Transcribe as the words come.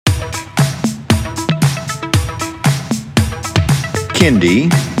Kindy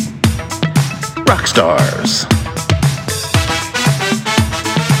Rockstars.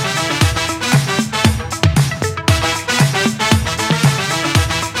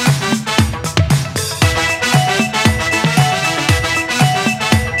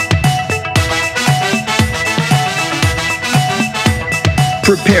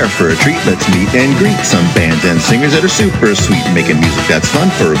 Prepare for a treat, let's meet and greet some bands and singers that are super sweet, making music that's fun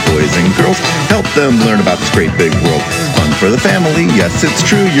for boys and girls. Help them learn about this great big world. Fun for the family, yes it's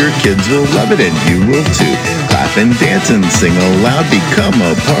true, your kids will love it and you will too. Clap and dance and sing aloud, become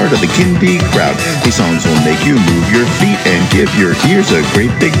a part of the Kindy crowd. These songs will make you move your feet and give your ears a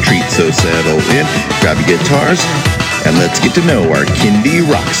great big treat. So settle in, grab your guitars, and let's get to know our Kindy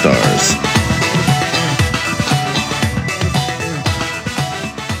Rockstars.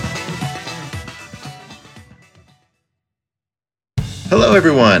 Hello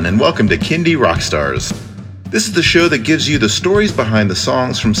everyone, and welcome to Kindy Rockstars. This is the show that gives you the stories behind the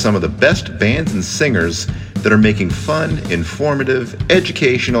songs from some of the best bands and singers that are making fun, informative,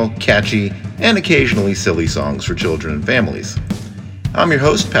 educational, catchy, and occasionally silly songs for children and families. I'm your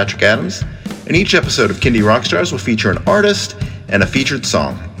host, Patrick Adams, and each episode of Kindy Rockstars will feature an artist and a featured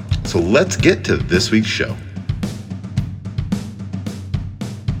song. So let's get to this week's show.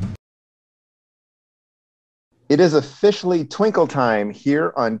 It is officially twinkle time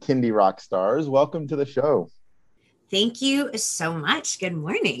here on Kindy Rockstars. Welcome to the show. Thank you so much. Good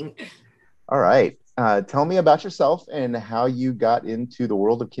morning. All right. Tell me about yourself and how you got into the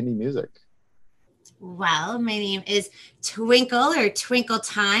world of Kindy music. Well, my name is Twinkle or Twinkle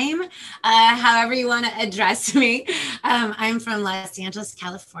Time, however you want to address me. I'm from Los Angeles,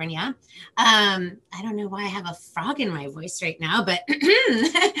 California. I don't know why I have a frog in my voice right now, but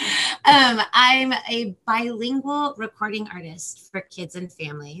I'm a bilingual recording artist for kids and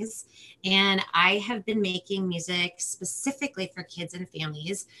families, and I have been making music specifically for kids and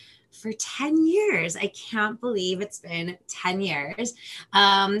families for 10 years. I can't believe it's been 10 years.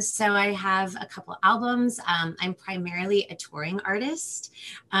 So I have a couple albums. I'm primarily a touring artist.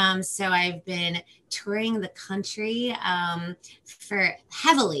 So I've been touring the country for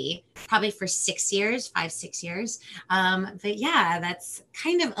heavily, probably for 6 years, 5-6 years. But yeah, that's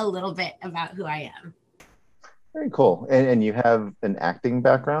kind of a little bit about who I am. Very cool. And you have an acting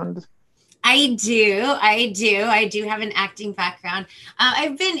background? I do have an acting background.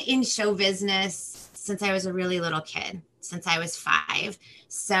 I've been in show business since I was a really little kid, since I was 5.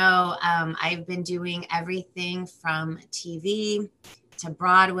 So I've been doing everything from TV to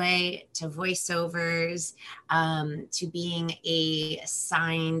Broadway to voiceovers to being a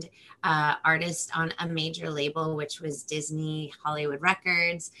signed artist on a major label, which was Disney Hollywood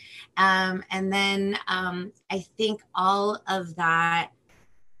Records. And then I think all of that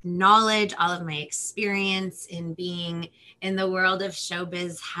knowledge, all of my experience in being in the world of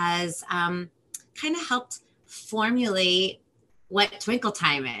showbiz has kind of helped formulate what Twinkle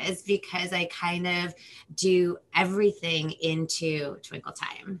Time is, because I kind of do everything into Twinkle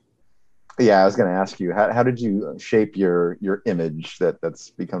Time. Yeah, I was going to ask you, how did you shape your image that's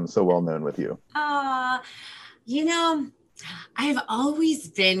become so well known with you? I've always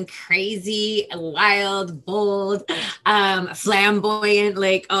been crazy, wild, bold, flamboyant,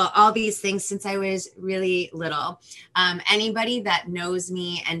 like all these things since I was really little. Anybody that knows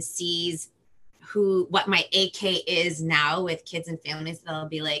me and sees what my AK is now with kids and families, they'll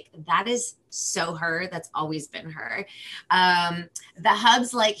be like, that is so her. That's always been her. The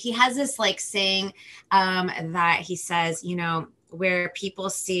Hubs, like, he has this like saying that he says, where people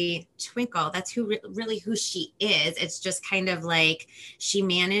see Twinkle, that's really who she is. It's just kind of like she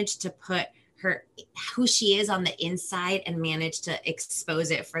managed to put who she is on the inside and managed to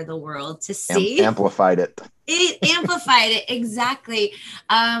expose it for the world to see. Amplified it. It amplified it, exactly.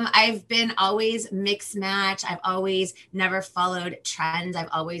 I've been always mixed match. I've always never followed trends. I've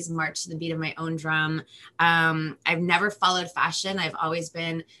always marched to the beat of my own drum. I've never followed fashion. I've always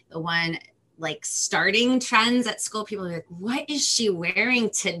been the one like starting trends at school. People are like, what is she wearing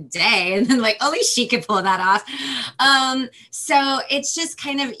today? And then like, only she could pull that off. So it's just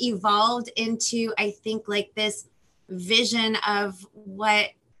kind of evolved into, I think, like this vision of what,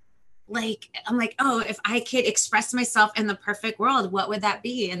 like, I'm like, oh, if I could express myself in the perfect world, what would that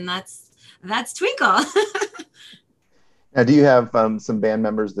be? And that's Twinkle. Now, do you have some band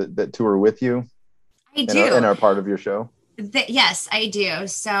members that tour with you? I do. And are part of your show? Yes, I do.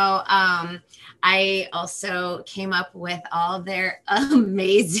 So I also came up with all their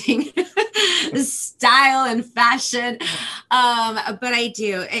amazing style and fashion. But I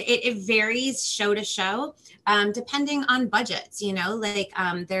do. It varies show to show. depending on budgets, like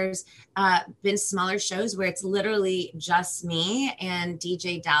there's been smaller shows where it's literally just me and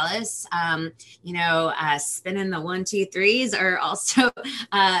DJ Dallas, spinning the 1 2 3s, or also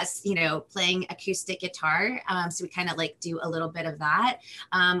playing acoustic guitar. So we kind of like do a little bit of that,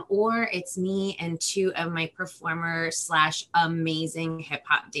 or it's me and two of my performer slash amazing hip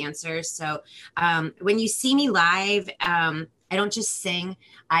hop dancers. So when you see me live, I don't just sing.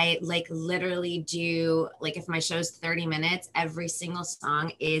 I like literally do, like, if my show's 30 minutes, every single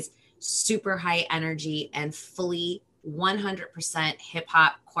song is super high energy and fully 100% hip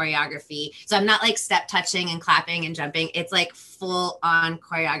hop choreography. So I'm not like step touching and clapping and jumping. It's like full on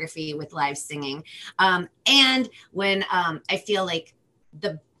choreography with live singing. And when I feel like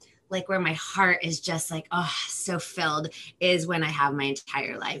where my heart is just like, oh, so filled, is when I have my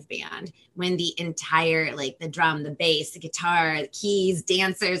entire live band. When the entire, like the drum, the bass, the guitar, the keys,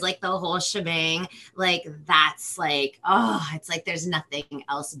 dancers, like the whole shebang, like that's like, oh, it's like there's nothing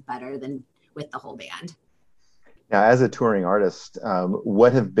else better than with the whole band. Now, as a touring artist,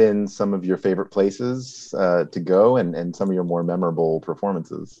 what have been some of your favorite places to go, and some of your more memorable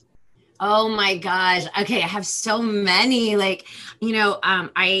performances? Oh my gosh. Okay. I have so many, like,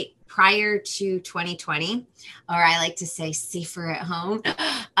 prior to 2020, or I like to say safer at home,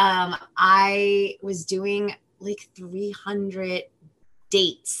 I was doing like 300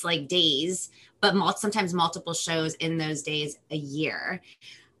 dates, like days, but sometimes multiple shows in those days a year.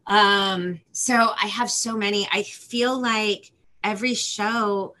 So I have so many. I feel like every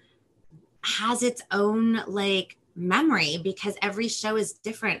show has its own like memory, because every show is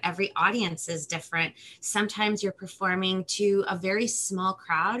different. Every audience is different. Sometimes you're performing to a very small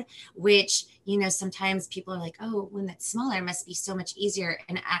crowd, which, sometimes people are like, oh, when it's smaller, it must be so much easier.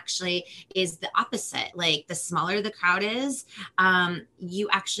 And it actually is the opposite. Like the smaller the crowd is, you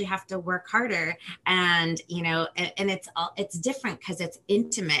actually have to work harder. And, and it's different because it's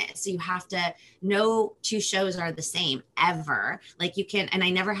intimate. So you have to, no two shows are the same ever. Like you can, and I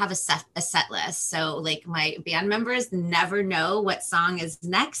never have a set list. So like my band members never know what song is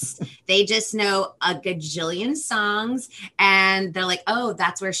next. They just know a gajillion songs and they're like, oh,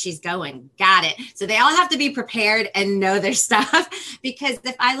 that's where she's going. Got it. So they all have to be prepared and know their stuff, because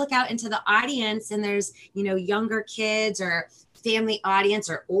if I look out into the audience and there's, younger kids or family audience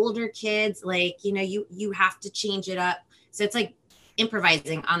or older kids, like, you have to change it up. So it's like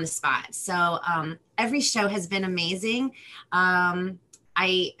improvising on the spot. So every show has been amazing.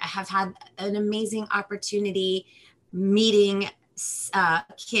 I have had an amazing opportunity meeting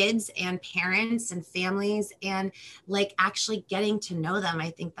kids and parents and families, and like actually getting to know them. I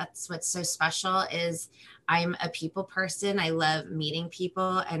think that's what's so special, is I'm a people person. I love meeting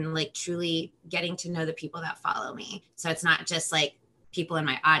people and like truly getting to know the people that follow me. So it's not just like people in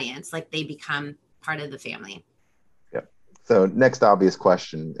my audience, like they become part of the family. Yep. So next obvious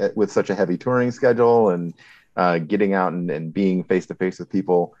question, with such a heavy touring schedule and getting out and being face to face with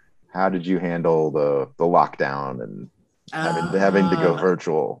people, how did you handle the lockdown and having to go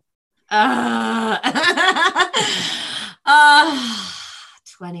virtual?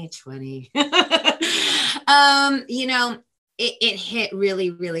 2020. It hit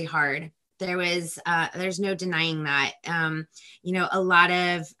really, really hard. There's no denying that. A lot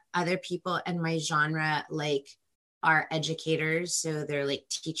of other people in my genre, like, are educators. So they're like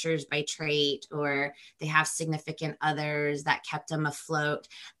teachers by trade, or they have significant others that kept them afloat.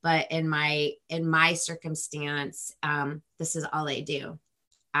 But in my circumstance, this is all I do.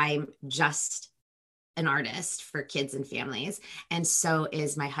 I'm just an artist for kids and families. And so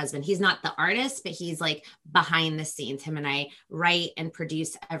is my husband. He's not the artist, but he's like behind the scenes. Him and I write and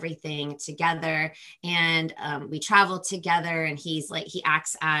produce everything together. And we travel together, and he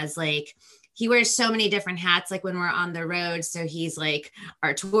acts as like, he wears so many different hats, like when we're on the road. So he's like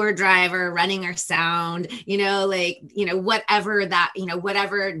our tour driver, running our sound,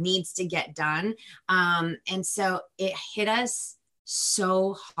 whatever needs to get done. And so it hit us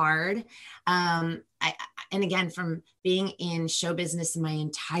so hard. And again, from being in show business my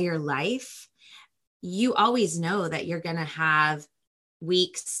entire life, you always know that you're going to have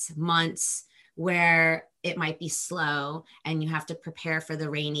weeks, months where it might be slow and you have to prepare for the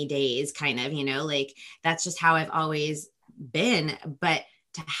rainy days, kind of, like that's just how I've always been. But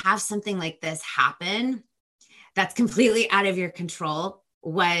to have something like this happen, that's completely out of your control,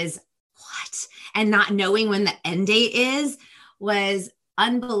 was what? And not knowing when the end date was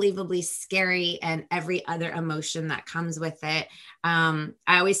unbelievably scary, and every other emotion that comes with it. I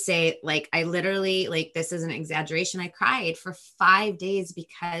always say, like, I literally, like, this is an exaggeration, I cried for 5 days,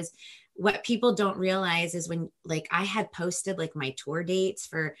 because what people don't realize is when like I had posted like my tour dates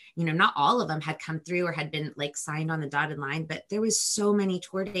for, not all of them had come through or had been like signed on the dotted line, but there was so many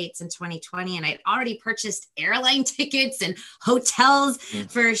tour dates in 2020 and I'd already purchased airline tickets and hotels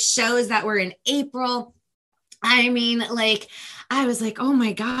for shows that were in April. I mean, like, I was like, oh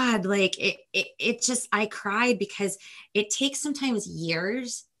my God, like it just, I cried because it takes sometimes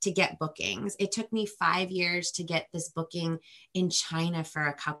years to get bookings. It took me 5 years to get this booking in China for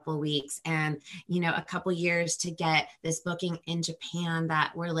a couple weeks and, a couple years to get this booking in Japan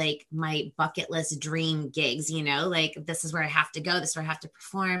that were like my bucket list dream gigs, like this is where I have to go. This is where I have to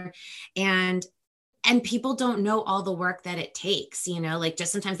perform. And people don't know all the work that it takes, like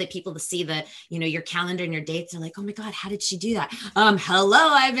just sometimes like people to see the, your calendar and your dates are like, oh my God, how did she do that? Hello,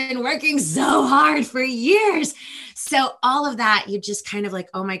 I've been working so hard for years. So all of that, you just kind of like,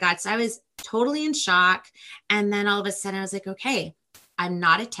 oh my God. So I was totally in shock. And then all of a sudden I was like, okay, I'm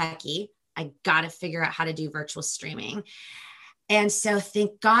not a techie. I got to figure out how to do virtual streaming. And so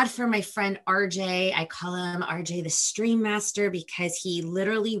thank God for my friend RJ. I call him RJ the Stream Master because he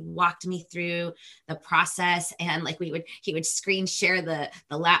literally walked me through the process and like he would screen share the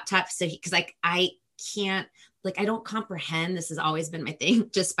laptop. So because like I can't, like I don't comprehend, this has always been my thing,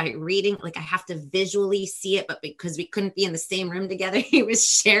 just by reading, like I have to visually see it, but because we couldn't be in the same room together, he was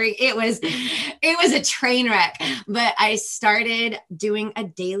sharing, it was a train wreck. But I started doing a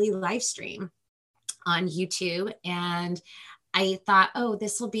daily live stream on YouTube and I thought, oh,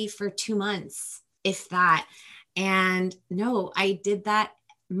 this will be for 2 months, if that. And no, I did that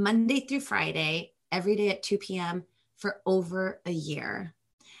Monday through Friday, every day at 2 p.m. for over a year,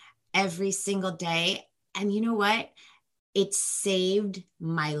 every single day. And you know what? It saved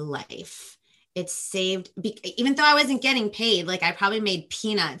my life. It saved, even though I wasn't getting paid, like I probably made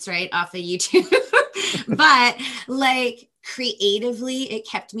peanuts, right, off of YouTube. But like creatively, it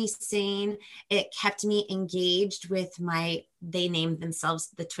kept me sane. It kept me engaged with they named themselves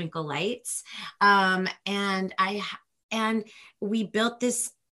the Twinkle Lights. And we built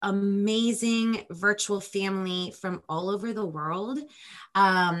this amazing virtual family from all over the world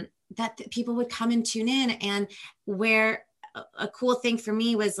that people would come and tune in. And where a cool thing for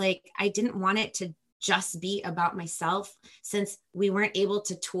me was like, I didn't want it to just be about myself since we weren't able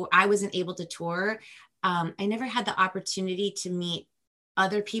to tour. I wasn't able to tour. I never had the opportunity to meet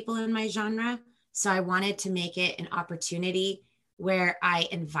other people in my genre. So I wanted to make it an opportunity where I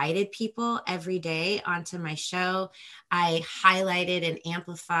invited people every day onto my show. I highlighted and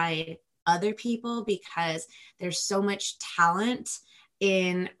amplified other people because there's so much talent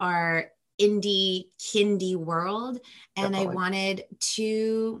in our indie kindy world. And Definitely.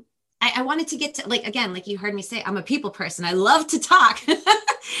 I wanted to get to, like, again, like you heard me say, I'm a people person. I love to talk.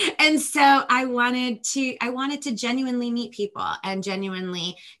 And so I wanted to genuinely meet people and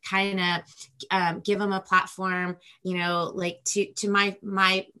genuinely kind of give them a platform, like to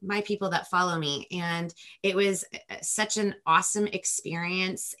my people that follow me. And it was such an awesome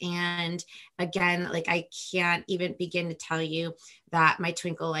experience. And again, like I can't even begin to tell you that my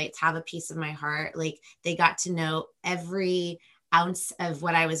Twinkle Lights have a piece of my heart. Like they got to know every ounce of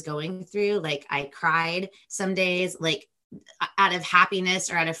what I was going through. Like I cried some days, like out of happiness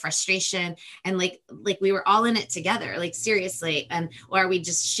or out of frustration. And like we were all in it together, like seriously. Or we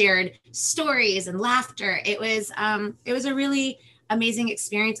just shared stories and laughter. It was a really amazing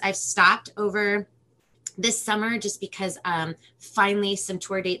experience. I've stopped over this summer just because finally some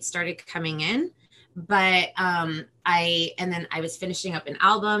tour dates started coming in. But I was finishing up an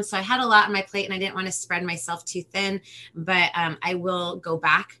album. So I had a lot on my plate and I didn't want to spread myself too thin, but I will go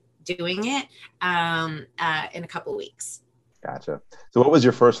back doing it in a couple weeks. Gotcha. So what was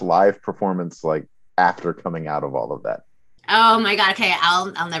your first live performance like after coming out of all of that? Oh my God. Okay.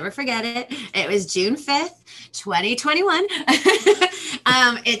 I'll never forget it. It was June 5th, 2021.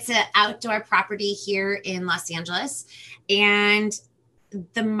 It's an outdoor property here in Los Angeles. And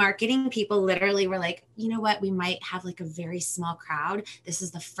the marketing people literally were like, you know what, we might have like a very small crowd. This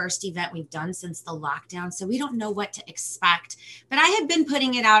is the first event we've done since the lockdown. So we don't know what to expect. But I had been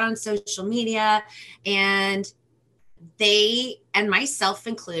putting it out on social media and they, and myself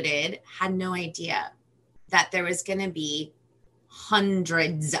included, had no idea that there was going to be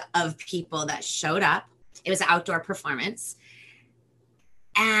hundreds of people that showed up. It was an outdoor performance.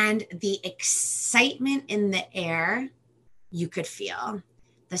 And the excitement in the air, you could feel.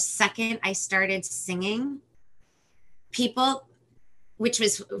 The second I started singing, people, which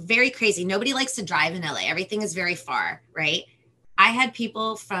was very crazy. Nobody likes to drive in LA. Everything is very far, right? I had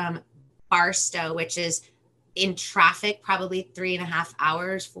people from Barstow, which is in traffic, probably 3.5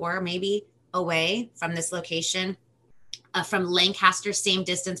 hours, 4 maybe away from this location. from Lancaster, same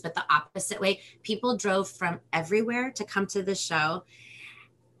distance, but the opposite way. People drove from everywhere to come to the show.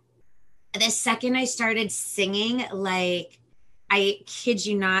 The second I started singing, like, I kid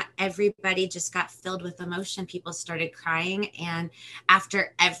you not, everybody just got filled with emotion. People started crying. And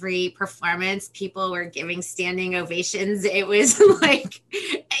after every performance, people were giving standing ovations. It was like,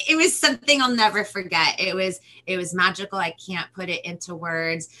 it was something I'll never forget. It was magical. I can't put it into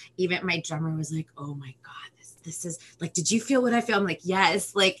words. Even my drummer was like, oh my God. This is like, did you feel what I feel? I'm like,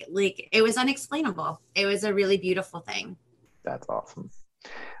 yes, like it was unexplainable. It was a really beautiful thing. That's awesome.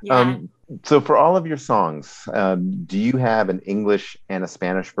 Yeah. So for all of your songs, do you have an English and a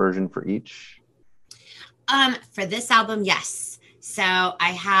Spanish version for each? For this album, yes. So I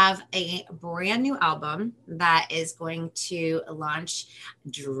have a brand new album that is going to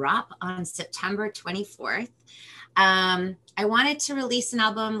drop on September 24th. I wanted to release an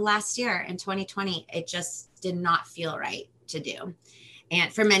album last year in 2020. It just did not feel right to do.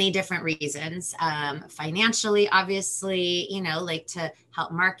 And for many different reasons, financially, obviously, like to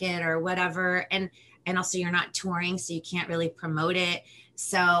help market or whatever. And also you're not touring, so you can't really promote it.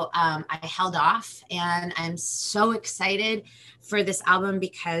 So I held off, and I'm so excited for this album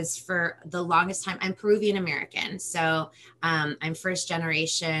because for the longest time, I'm Peruvian American. So I'm first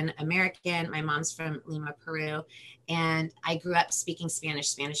generation American. My mom's from Lima, Peru. And I grew up speaking Spanish.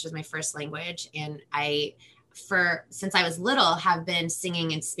 Spanish was my first language. And since I was little, have been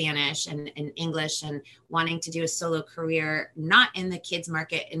singing in Spanish and in English and wanting to do a solo career, not in the kids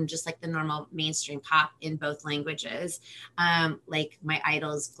market, in just like the normal mainstream pop in both languages. Like my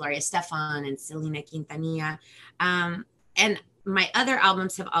idols, Gloria Estefan and Selena Quintanilla. And my other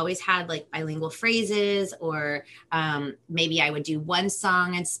albums have always had like bilingual phrases, or maybe I would do one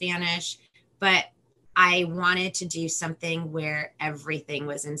song in Spanish, but I wanted to do something where everything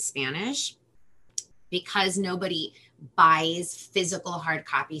was in Spanish, because nobody buys physical hard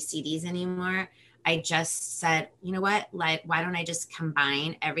copy CDs anymore. I just said, you know what, like, why don't I just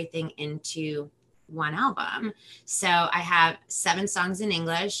combine everything into one album? So I have 7 songs in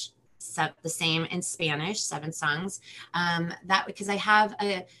English, the same in Spanish, 7 songs. Because I have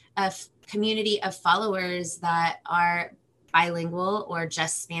a community of followers that are bilingual or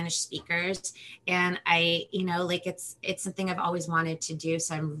just Spanish speakers. And I, like it's something I've always wanted to do.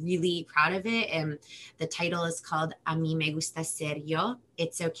 So I'm really proud of it. And the title is called A mí me gusta ser yo.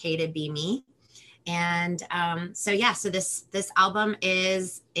 It's okay to be me. And so this album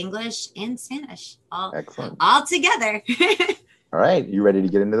is English and Spanish Excellent. all together. All right. You ready to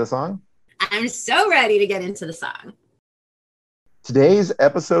get into the song? I'm so ready to get into the song. Today's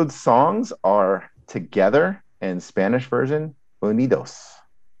episode songs are Together and Spanish version, Unidos.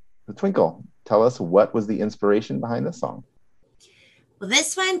 So Twinkle, tell us, what was the inspiration behind this song? Well,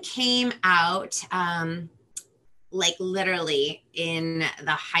 this one came out like literally in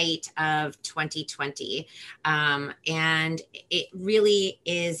the height of 2020. And it really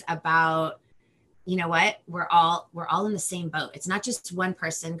is about, you know what, we're all in the same boat. It's not just one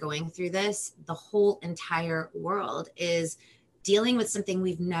person going through this. The whole entire world is dealing with something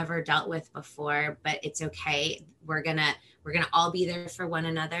we've never dealt with before, but it's okay. We're gonna all be there for one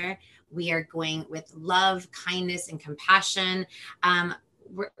another. We are going with love, kindness, and compassion.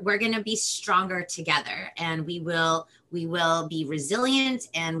 We're gonna be stronger together, and we will be resilient,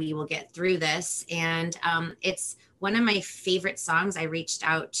 and we will get through this. And it's one of my favorite songs. I reached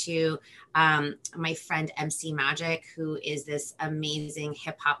out to my friend MC Magic, who is this amazing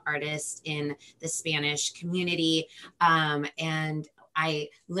hip hop artist in the Spanish community. And I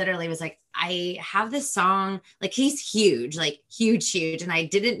literally was like, I have this song, like he's huge, like huge. And I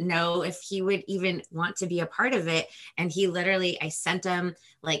didn't know if he would even want to be a part of it. And I sent him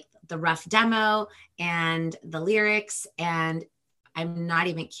like the rough demo and the lyrics. And I'm not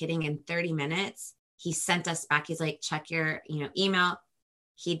even kidding, in 30 minutes, he sent us back. He's like, check your, email.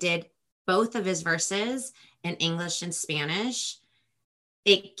 He did both of his verses in English and Spanish.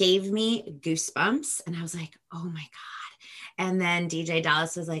 It gave me goosebumps, and I was like, oh my God. And then DJ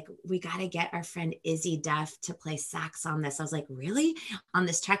Dallas was like, we got to get our friend Izzy Duff to play sax on this. I was like, really? On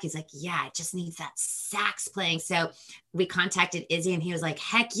this track? He's like, yeah, it just needs that sax playing. So we contacted Izzy, and he was like,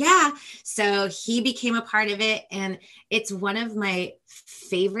 heck yeah. So he became a part of it. And it's one of my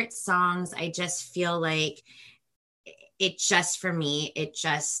favorite songs. I just feel like it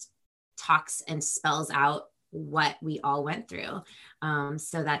just talks and spells out what we all went through.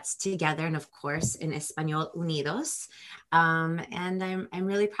 So that's Together, and of course in Espanol, Unidos. And I'm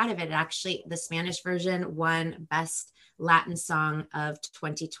really proud of it. Actually, the Spanish version won Best Latin Song of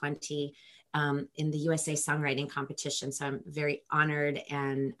 2020 in the USA Songwriting Competition. So I'm very honored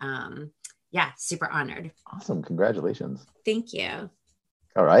and yeah, super honored. Awesome. Congratulations. Thank you.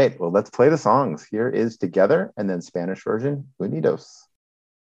 All right. Well, let's play the songs. Here is Together and then Spanish version, Unidos.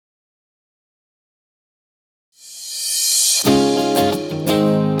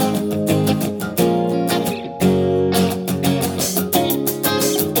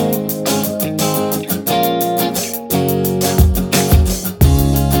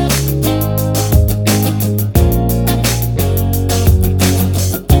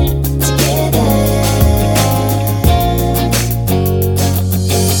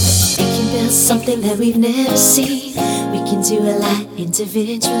 Something that we've never seen. We can do a lot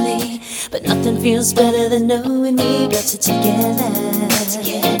individually, but nothing feels better than knowing we built it together.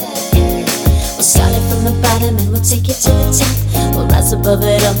 We'll start it from the bottom and we'll take it to the top. We'll rise above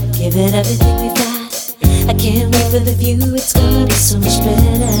it all, give it everything we've got. I can't wait for the view, it's gonna be so much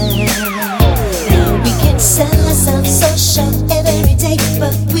better. Now we can sell ourselves so short every day,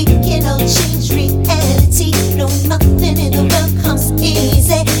 but we can all change reality. No, nothing in the world comes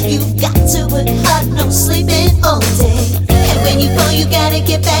easy. You've got to work hard, no sleeping all day. And when you fall, you gotta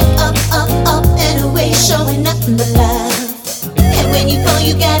get back up, up, up and away, showing nothing but love. And when you fall,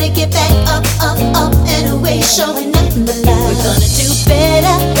 you gotta get back up, up, up and away, showing nothing but love. We're gonna do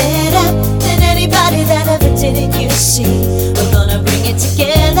better, better than anybody that ever did it, you see. We're gonna bring it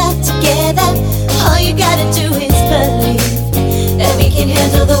together, together. All you gotta do is believe that we can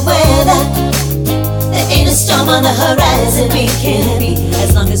handle the weather. There ain't a storm on the horizon we can't beat,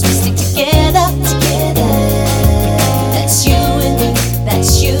 as long as we stick together, together. That's you and me,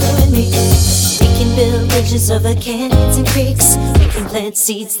 that's you and me. We can build bridges over canyons and creeks. We can plant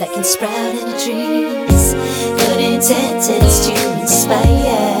seeds that can sprout into trees. Good intentions to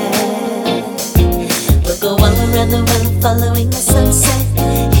inspire. We'll go all around the world following the sunset,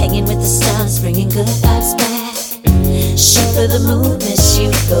 hanging with the stars, bringing good vibes back. Shoot for the moon, miss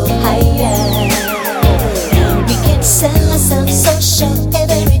you, go higher. We can sell ourselves so short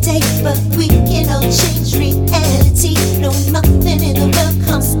every day, but we can all change reality. No, nothing in the world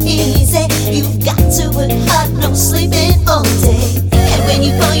comes easy. You've got to work hard, no sleeping all day. And when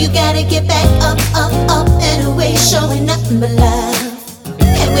you fall, you gotta get back up, up, up and away, showing nothing but love.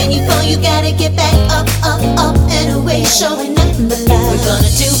 And when you fall, you gotta get back up, up, up and away, showing nothing but love. We're gonna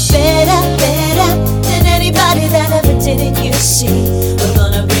do better, better than anybody that ever did it, you see. We're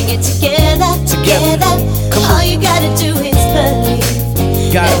gonna bring it together, together. All you gotta do is believe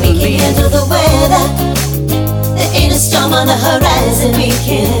that we can handle the weather. There ain't a storm on the horizon we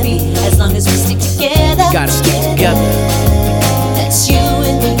can't beat, as long as we stick together. Gotta stick together. That's you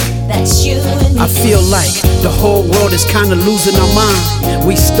and me, that's you and me. I feel like the whole world is kinda losing our mind.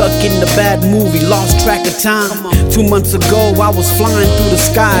 We stuck in the bad movie, lost track of time. 2 months ago I was flying through the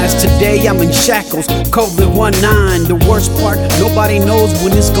skies. Today I'm in shackles, COVID-19. The worst part, nobody knows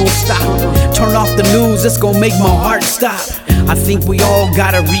when it's gonna stop. Turn off the news, it's gonna make my heart stop. I think we all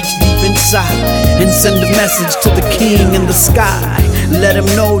gotta reach deep inside and send a message to the king in the sky. Let him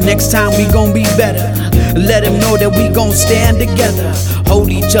know next time we gon' be better. Let him know that we gon' stand together.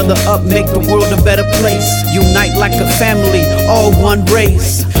 Hold each other up, make the world a better place. Unite like a family, all one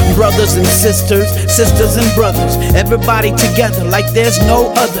race. Brothers and sisters, sisters and brothers, everybody together like there's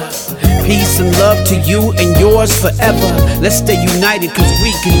no other. Peace and love to you and yours forever. Let's stay united cause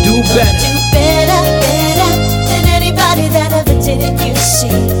we can do better. Do better, better than anybody that ever did it, you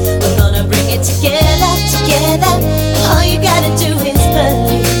see. We're gonna bring it together, together. All you gotta do is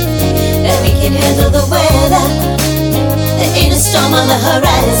believe that we can handle the weather. There ain't a storm on the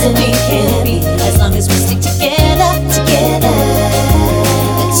horizon we can't beat, as long as we stick together, together.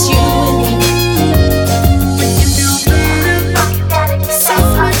 That's you and me. So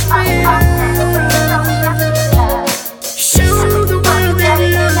much better. Show the world that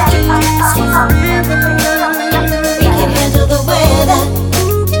love can last forever. We can handle the weather.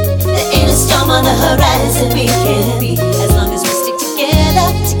 There ain't a storm on the horizon we can't beat, as long as we stick together,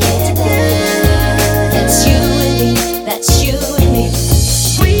 together. That's you and me, that's you and me.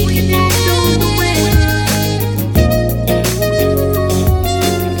 We can handle the weather.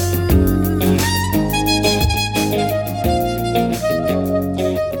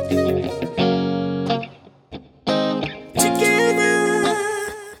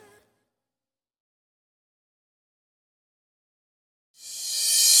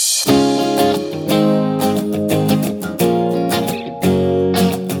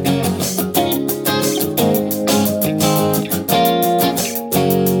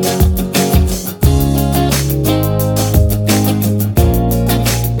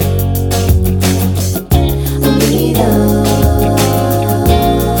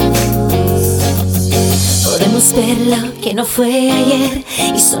 Podemos ver lo que no fue ayer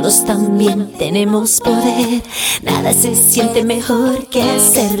y solos también tenemos poder. Nada se siente mejor que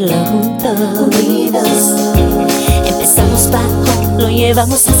hacerlo juntos. Unidos. Empezamos bajo, lo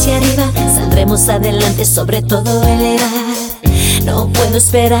llevamos hacia arriba. Saldremos adelante, sobre todo elevar. No puedo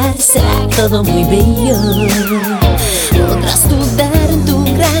esperar, será todo muy bello. Podrás dudar en tu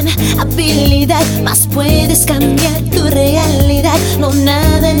gran habilidad, mas puedes cambiar tu realidad. No,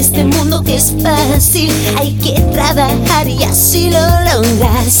 nada en este mundo es fácil, hay que trabajar y así lo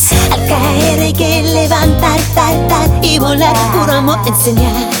logras. Al caer hay que levantar, y volar, puro amor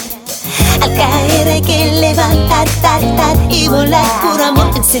enseñar. Al caer hay que levantar, y volar, puro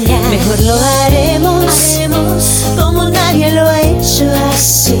amor enseñar. Mejor lo haremos como nadie lo ha hecho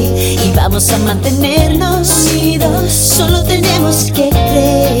así. Y vamos a mantenernos unidos, solo tenemos que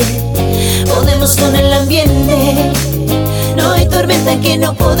creer. Podemos con el ambiente, no hay tormenta que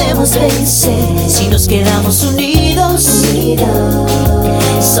no podemos vencer. Si nos quedamos unidos,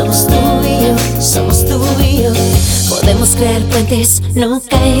 somos tú y yo, somos tú y yo. Podemos crear puentes, no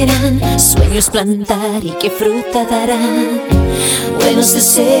caerán. Sueños plantar y que fruta darán. Buenos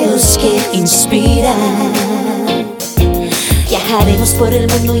deseos que inspiran. Viajaremos por el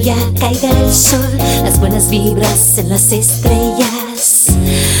mundo, ya caiga el sol. Las buenas vibras en las estrellas.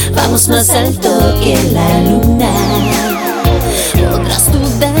 Vamos más alto que la luna. Podrás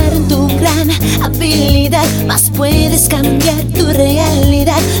dudar en tu gran habilidad, mas puedes cambiar tu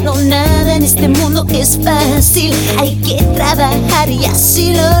realidad. No, nada en este mundo es fácil, hay que trabajar y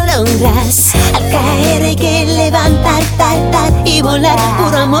así lo logras. Al caer hay que levantar, y volar,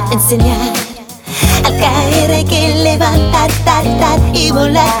 puro amor enseñar. Al caer hay que levantar, y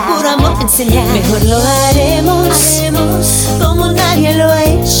volar, puro amor enseñar. Mejor lo haremos como nadie lo ha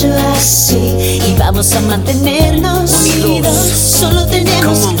hecho así. Y vamos a mantenernos unidos, solo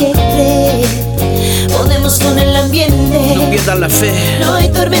tenemos que creer. Podemos con el ambiente, no pierdas la fe. No hay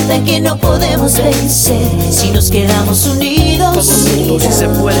tormenta que no podemos vencer. Si nos quedamos unidos, todos juntos si se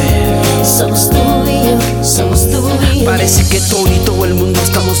puede. Somos tú y yo, somos tú y yo. Parece que todo el mundo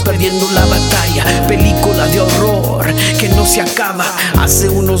estamos perdiendo la batalla. Película de horror que no se acaba. Hace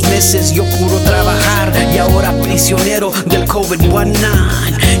unos meses yo puro trabajar y ahora prisionero del COVID-19.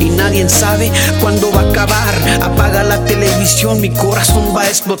 Y nadie sabe cuándo va a acabar. Apaga la televisión, mi corazón va a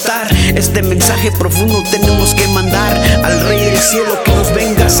explotar. Este mensaje profundo tenemos que mandar al Rey del Cielo que nos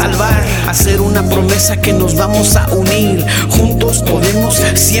venga a salvar. Hacer una promesa que nos vamos a unir. Juntos podemos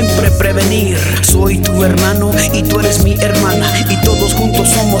siempre prevenir. Soy tu hermano y tú eres mi hermana. Y todos juntos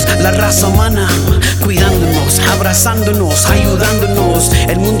somos la raza humana. Cuidándonos, abrazándonos, ayudándonos.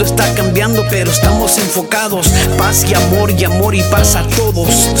 El mundo está cambiando pero estamos enfocados. Paz y amor y paz a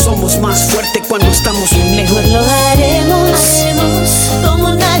todos. Somos más fuertes cuando estamos unidos. Mejor lo haremos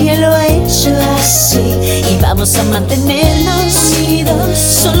como nadie lo ha hecho así. Y vamos a mantenernos unidos,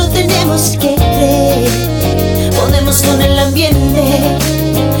 solo tenemos que creer. Podemos con el ambiente,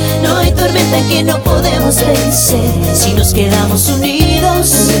 no hay tormenta que no podemos vencer. Si nos quedamos unidos,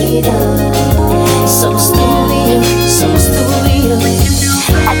 somos tú y yo, somos tú y yo.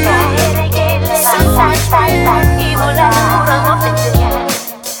 Al caer hay que levantar, y volar, puro amor enseñar.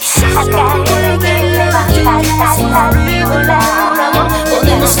 Al caer hay que levantar, y volar, puro amor.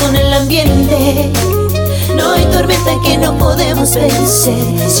 Podemos con el ambiente, no hay tormenta que no podemos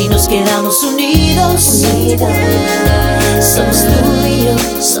vencer. Si nos quedamos unidos, somos tú y yo,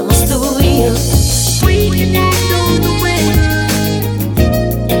 somos tú y yo.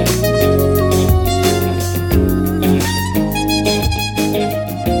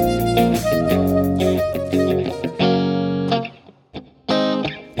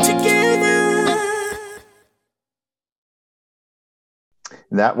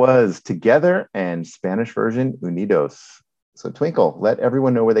 That was Together and Spanish version Unidos. So Twinkle, let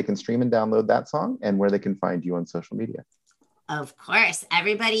everyone know where they can stream and download that song and where they can find you on social media. Of course,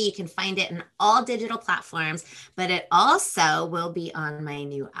 everybody, you can find it in all digital platforms, but it also will be on my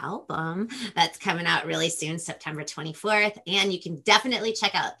new album that's coming out really soon, September 24th. And you can definitely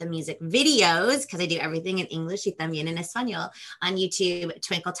check out the music videos because I do everything in English y también en español on YouTube,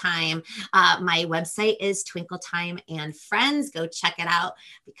 Twinkle Time. My website is Twinkle Time and Friends. Go check it out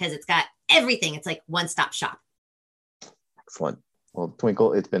because it's got everything. It's like one-stop shop. Excellent. Well,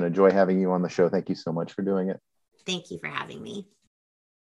 Twinkle, it's been a joy having you on the show. Thank you so much for doing it. Thank you for having me.